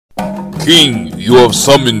King, you have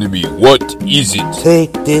summoned me. What is it?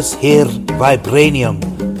 Take this here vibranium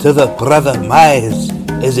to the brother Miles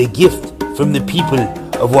as a gift from the people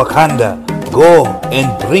of Wakanda. Go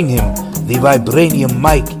and bring him the vibranium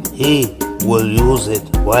mic. He will use it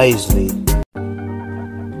wisely.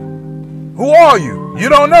 Who are you? You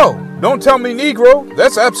don't know. Don't tell me Negro.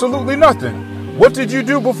 That's absolutely nothing. What did you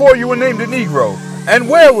do before you were named a Negro? And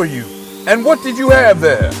where were you? And what did you have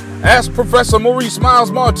there? Ask Professor Maurice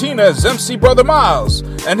Miles Martinez, MC Brother Miles,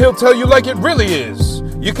 and he'll tell you like it really is.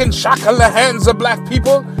 You can shackle the hands of black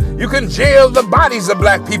people, you can jail the bodies of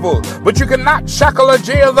black people, but you cannot shackle or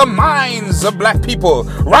jail the minds of black people.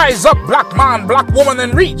 Rise up, black man, black woman,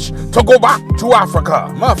 and reach to go back to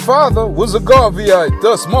Africa. My father was a Garveyite,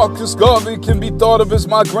 thus Marcus Garvey can be thought of as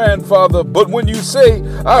my grandfather. But when you say,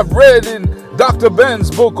 I've read in Dr.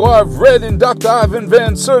 Ben's book, or I've read in Dr. Ivan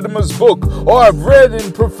Van Sertima's book, or I've read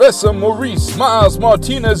in Professor Maurice Miles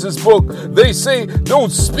Martinez's book, they say,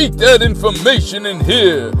 don't speak that information in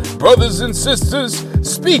here. Brothers and sisters,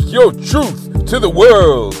 speak your truth to the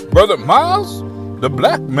world. Brother Miles, the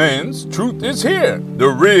black man's truth is here. The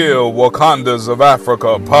Real Wakandas of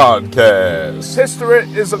Africa podcast. History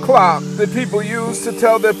is a clock that people use to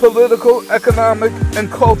tell their political, economic,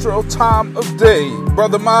 and cultural time of day.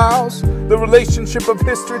 Brother Miles, the relationship of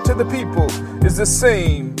history to the people is the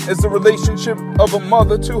same as the relationship of a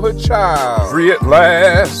mother to her child. Free at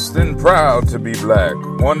last and proud to be black.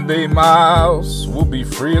 One day Miles will be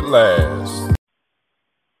free at last.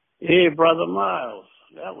 Hey, Brother Miles.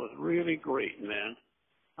 That was really great, man.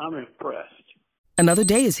 I'm impressed. Another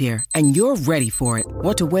day is here, and you're ready for it.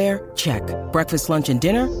 What to wear? Check. Breakfast, lunch, and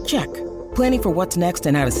dinner? Check. Planning for what's next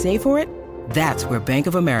and how to save for it? That's where Bank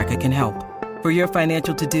of America can help. For your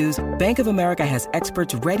financial to-dos, Bank of America has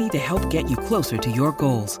experts ready to help get you closer to your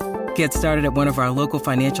goals. Get started at one of our local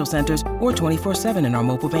financial centers or 24/7 in our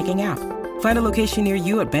mobile banking app. Find a location near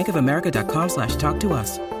you at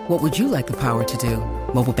bankofamerica.com/talktous. What would you like the power to do?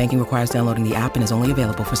 Mobile banking requires downloading the app and is only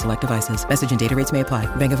available for select devices. Message and data rates may apply.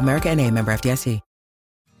 Bank of America N.A., member FDIC.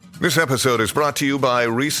 This episode is brought to you by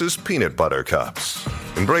Reese's Peanut Butter Cups.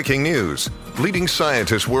 In breaking news, leading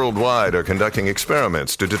scientists worldwide are conducting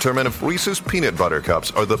experiments to determine if Reese's Peanut Butter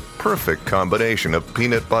Cups are the perfect combination of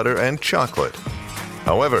peanut butter and chocolate.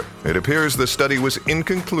 However, it appears the study was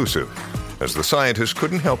inconclusive, as the scientists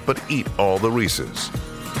couldn't help but eat all the Reese's.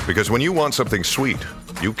 Because when you want something sweet,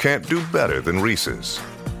 you can't do better than Reese's.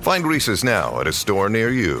 Find Reese's now at a store near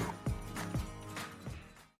you.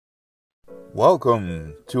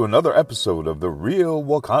 Welcome to another episode of the Real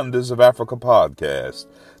Wakandas of Africa podcast,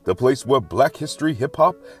 the place where black history,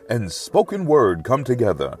 hip-hop, and spoken word come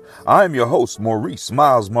together. I'm your host, Maurice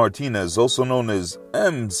Miles Martinez, also known as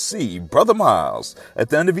MC Brother Miles. At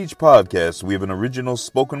the end of each podcast, we have an original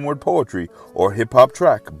spoken word poetry or hip-hop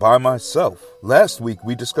track by myself. Last week,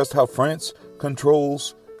 we discussed how France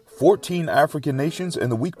controls 14 African nations,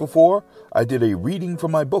 and the week before, I did a reading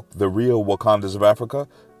from my book, The Real Wakandas of Africa,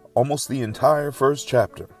 almost the entire first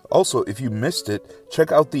chapter. Also, if you missed it,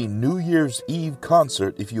 check out the New Year's Eve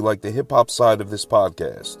concert if you like the hip-hop side of this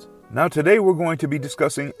podcast. Now, today we're going to be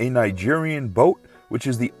discussing a Nigerian boat, which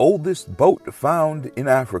is the oldest boat found in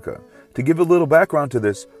Africa. To give a little background to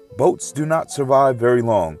this, boats do not survive very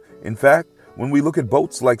long. In fact, when we look at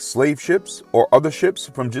boats like slave ships or other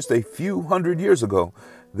ships from just a few hundred years ago,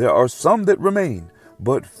 there are some that remain,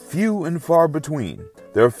 but few and far between.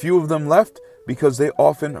 There are few of them left because they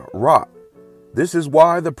often rot. This is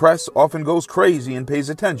why the press often goes crazy and pays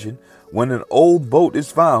attention when an old boat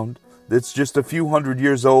is found that's just a few hundred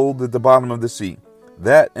years old at the bottom of the sea.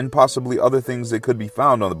 That and possibly other things that could be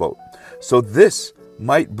found on the boat. So this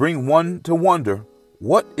might bring one to wonder,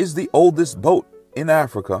 what is the oldest boat in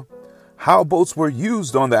Africa? How boats were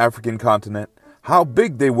used on the African continent, how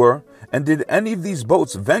big they were, and did any of these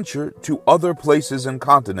boats venture to other places and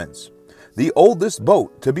continents? The oldest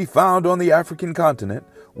boat to be found on the African continent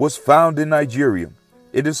was found in Nigeria.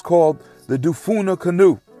 It is called the Dufuna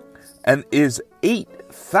canoe and is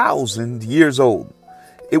 8,000 years old.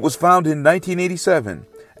 It was found in 1987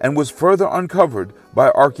 and was further uncovered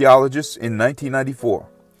by archaeologists in 1994.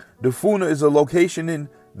 Dufuna is a location in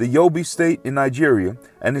the Yobe state in Nigeria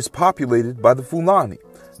and is populated by the Fulani.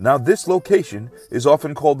 Now, this location is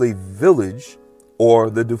often called a village or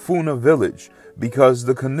the Dufuna village because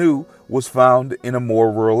the canoe was found in a more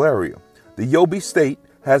rural area. The Yobe state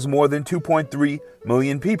has more than 2.3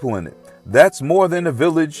 million people in it. That's more than a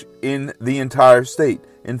village in the entire state.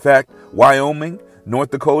 In fact, Wyoming,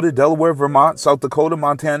 North Dakota, Delaware, Vermont, South Dakota,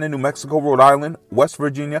 Montana, New Mexico, Rhode Island, West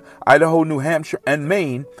Virginia, Idaho, New Hampshire, and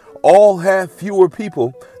Maine all have fewer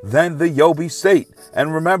people than the Yobe state.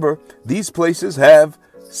 And remember, these places have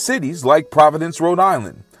cities like Providence, Rhode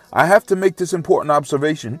Island. I have to make this important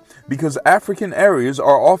observation because African areas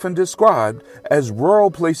are often described as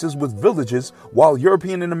rural places with villages, while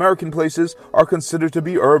European and American places are considered to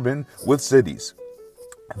be urban with cities.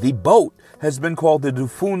 The boat has been called the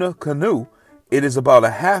Dufuna canoe. It is about a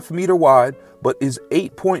half meter wide, but is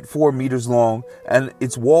 8.4 meters long, and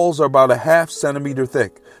its walls are about a half centimeter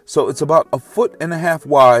thick. So it's about 1.5 feet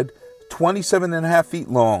wide, 27.5 feet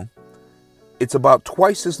long. It's about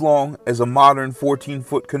twice as long as a modern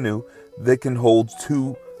 14-foot canoe that can hold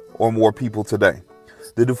 2 or more people today.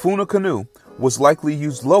 The Dufuna canoe was likely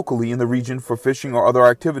used locally in the region for fishing or other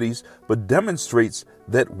activities, but demonstrates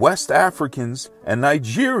that West Africans and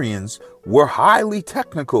Nigerians were highly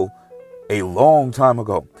technical a long time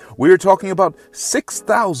ago. We are talking about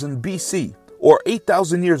 6,000 BC or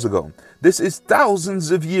 8,000 years ago. This is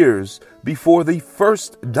thousands of years before the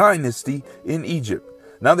first dynasty in Egypt.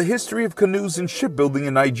 Now, the history of canoes and shipbuilding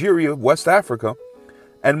in Nigeria, West Africa,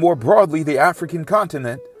 and more broadly the African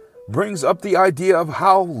continent, brings up the idea of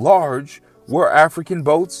how large were African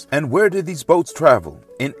boats and where did these boats travel.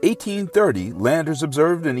 In 1830, landers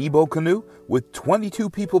observed an Igbo canoe with 22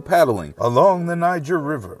 people paddling along the Niger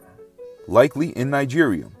River, likely in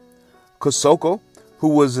Nigeria. Kosoko, who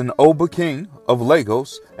was an Oba king of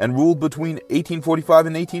Lagos and ruled between 1845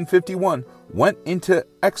 and 1851, went into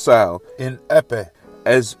exile in Epe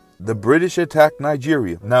as the British attacked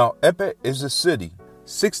Nigeria. Now, Epe is a city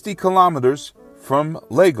 60 kilometers from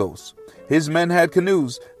Lagos. His men had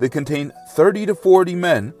canoes that contained 30 to 40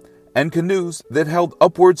 men and canoes that held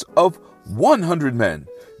upwards of 100 men.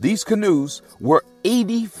 These canoes were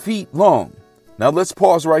 80 feet long. Now let's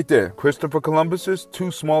pause right there. Christopher Columbus's 2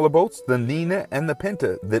 smaller boats, the Nina and the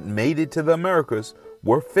Pinta, that made it to the Americas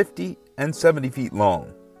were 50 and 70 feet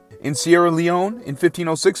long. In Sierra Leone, in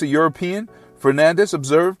 1506, a European, Fernandez,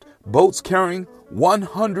 observed boats carrying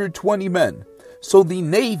 120 men. So the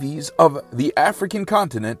navies of the African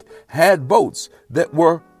continent had boats that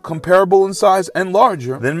were comparable in size and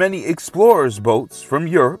larger than many explorers' boats from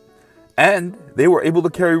Europe, and they were able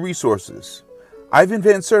to carry resources. Ivan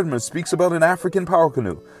Van Sertima speaks about an African power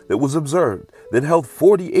canoe that was observed that held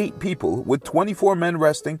 48 people with 24 men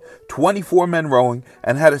resting, 24 men rowing,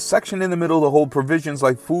 and had a section in the middle to hold provisions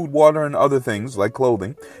like food, water, and other things like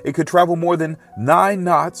clothing. It could travel more than 9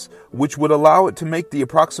 knots, which would allow it to make the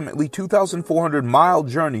approximately 2,400-mile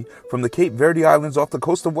journey from the Cape Verde Islands off the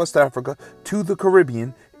coast of West Africa to the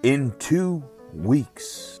Caribbean in 2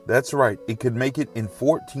 weeks. That's right, it could make it in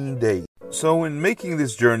 14 days. So in making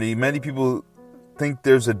this journey, many people think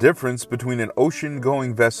there's a difference between an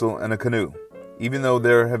ocean-going vessel and a canoe, even though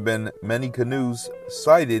there have been many canoes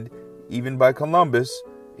sighted, even by Columbus,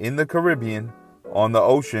 in the Caribbean, on the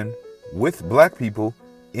ocean, with black people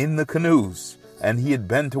in the canoes, and he had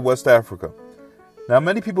been to West Africa. Now,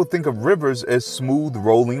 many people think of rivers as smooth,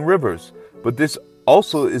 rolling rivers, but this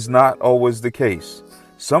also is not always the case.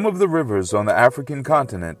 Some of the rivers on the African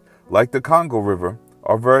continent, like the Congo River,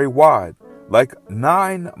 are very wide, like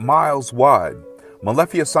 9 miles wide.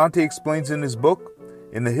 Molefi Asante explains in his book,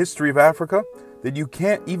 In the History of Africa, that you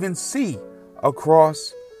can't even see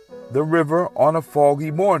across the river on a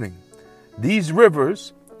foggy morning. These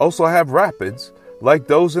rivers also have rapids, like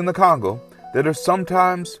those in the Congo, that are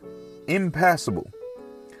sometimes impassable.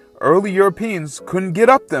 Early Europeans couldn't get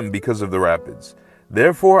up them because of the rapids.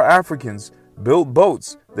 Therefore, Africans built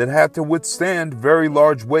boats that had to withstand very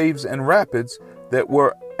large waves and rapids that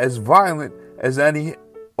were as violent as any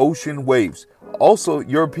ocean waves. Also,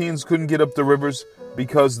 Europeans couldn't get up the rivers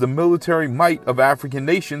because the military might of African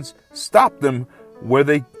nations stopped them where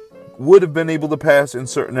they would have been able to pass in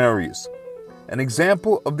certain areas. An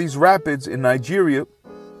example of these rapids in Nigeria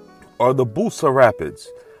are the Busa Rapids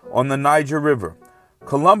on the Niger River.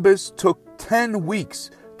 Columbus took 10 weeks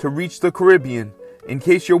to reach the Caribbean. In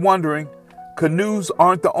case you're wondering, canoes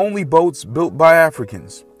aren't the only boats built by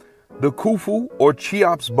Africans. The Khufu or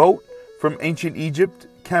Cheops boat from ancient Egypt,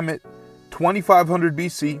 Kemet, 2500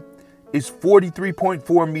 BC, is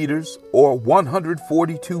 43.4 meters or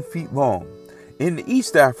 142 feet long. In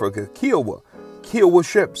East Africa, Kiowa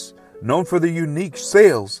ships, known for their unique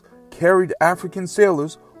sails, carried African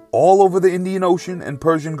sailors all over the Indian Ocean and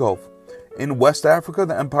Persian Gulf. In West Africa,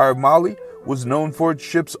 the Empire of Mali was known for its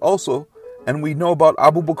ships also, and we know about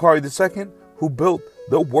Abu Bakr II, who built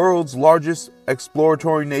the world's largest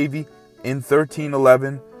exploratory navy in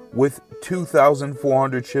 1311 with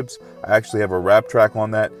 2,400 ships. I actually have a rap track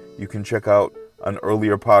on that. You can check out an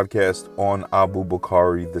earlier podcast on Abu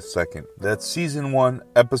Bakr II. That's season 1,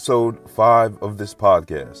 episode 5 of this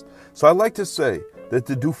podcast. So I'd like to say that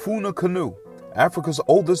the Dufuna canoe, Africa's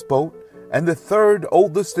oldest boat and the 3rd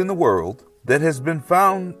oldest in the world, that has been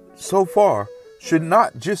found so far should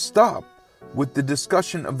not just stop with the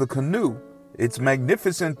discussion of the canoe. It's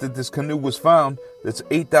magnificent that this canoe was found that's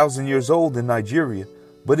 8,000 years old in Nigeria,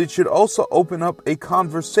 but it should also open up a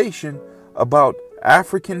conversation about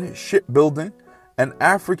African shipbuilding and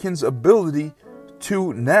Africans' ability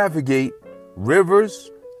to navigate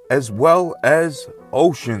rivers as well as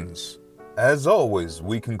oceans. As always,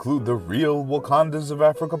 we conclude the Real Wakandas of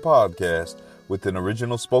Africa podcast with an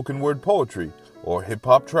original spoken word poetry or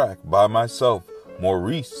hip-hop track by myself,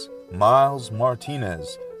 Maurice Miles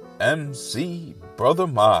Martinez, MC Brother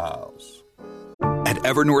Miles. At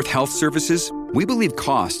Evernorth Health Services, we believe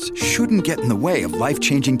costs shouldn't get in the way of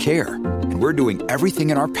life-changing care, and we're doing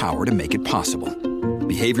everything in our power to make it possible.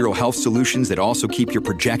 Behavioral health solutions that also keep your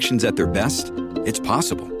projections at their best? It's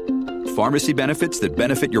possible. Pharmacy benefits that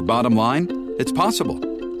benefit your bottom line? It's possible.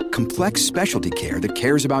 Complex specialty care that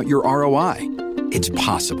cares about your ROI? It's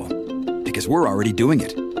possible. Because we're already doing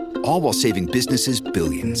it. All while saving businesses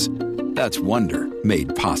billions. That's Wonder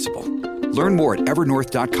made possible. Learn more at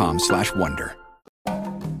evernorth.com/wonder.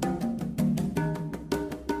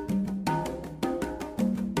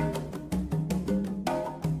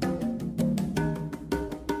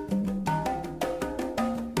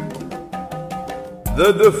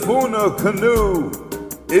 The Dafuna canoe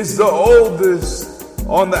is the oldest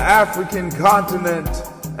on the African continent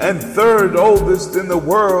and third oldest in the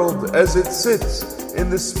world as it sits in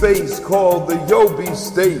the space called the Yobe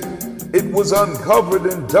State. It was uncovered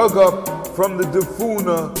and dug up from the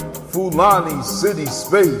Dafuna Fulani city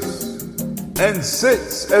space and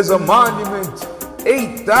sits as a monument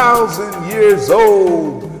 8,000 years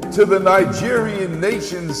old to the Nigerian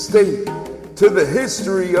nation state, to the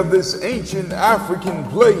history of this ancient African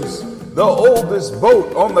place, the oldest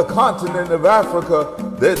boat on the continent of Africa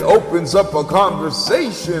that opens up a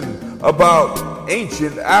conversation about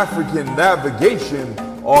ancient African navigation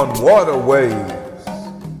on waterways.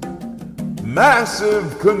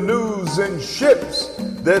 Massive canoes and ships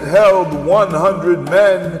that held 100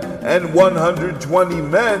 men and 120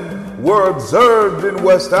 men were observed in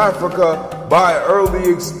West Africa by early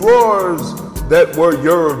explorers that were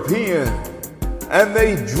European. And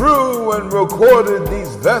they drew and recorded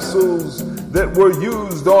these vessels that were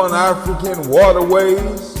used on African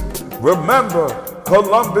waterways. Remember,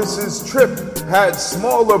 Columbus's trip had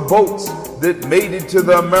smaller boats that made it to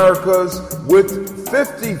the Americas with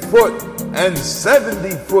 50-foot and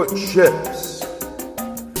 70-foot ships.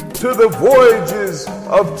 To the voyages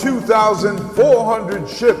of 2,400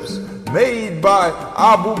 ships made by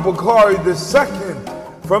Abu Bakr II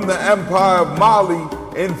from the Empire of Mali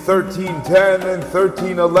in 1310 and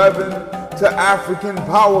 1311, to African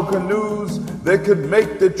power canoes that could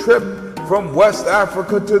make the trip from West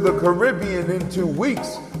Africa to the Caribbean in 2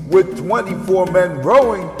 weeks with 24 men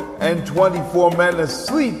rowing and 24 men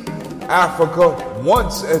asleep. Africa,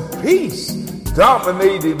 once at peace,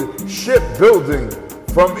 dominated shipbuilding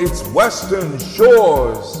from its western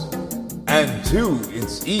shores and to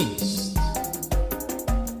its east.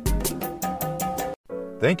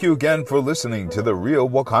 Thank you again for listening to the Real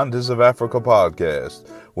Wakandas of Africa podcast.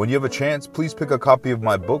 When you have a chance, please pick a copy of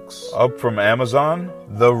my books up from Amazon.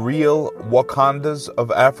 The Real Wakandas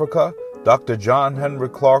of Africa, Dr. John Henry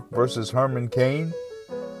Clark versus Herman Cain.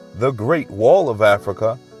 The Great Wall of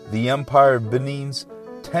Africa, the Empire of Benin's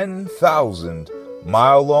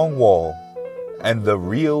 10,000-mile-long wall. And The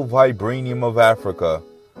Real Vibranium of Africa,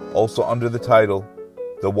 also under the title,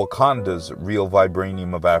 The Wakandas Real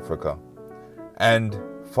Vibranium of Africa. And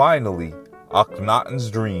finally, Akhenaten's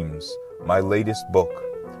Dreams, my latest book.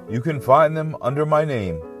 You can find them under my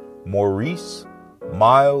name, Maurice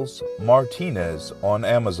Miles Martinez, on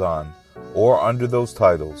Amazon, or under those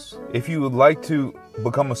titles. If you would like to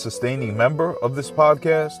become a sustaining member of this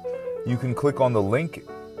podcast, you can click on the link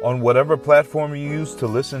on whatever platform you use to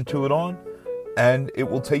listen to it on, and it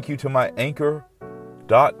will take you to my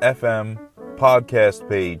Anchor.fm podcast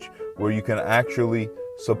page, where you can actually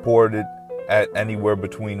support it at anywhere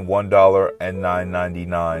between $1 and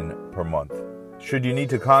 $9.99 per month. Should you need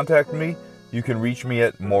to contact me, you can reach me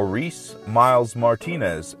at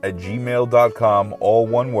mauricemilesmartinez@gmail.com, all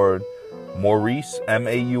one word, Maurice,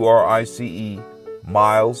 M-A-U-R-I-C-E,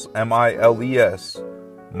 Miles, M-I-L-E-S,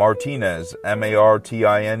 Martinez,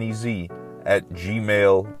 M-A-R-T-I-N-E-Z,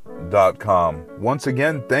 @gmail.com. Once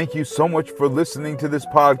again, thank you so much for listening to this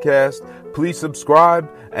podcast. Please subscribe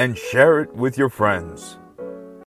and share it with your friends.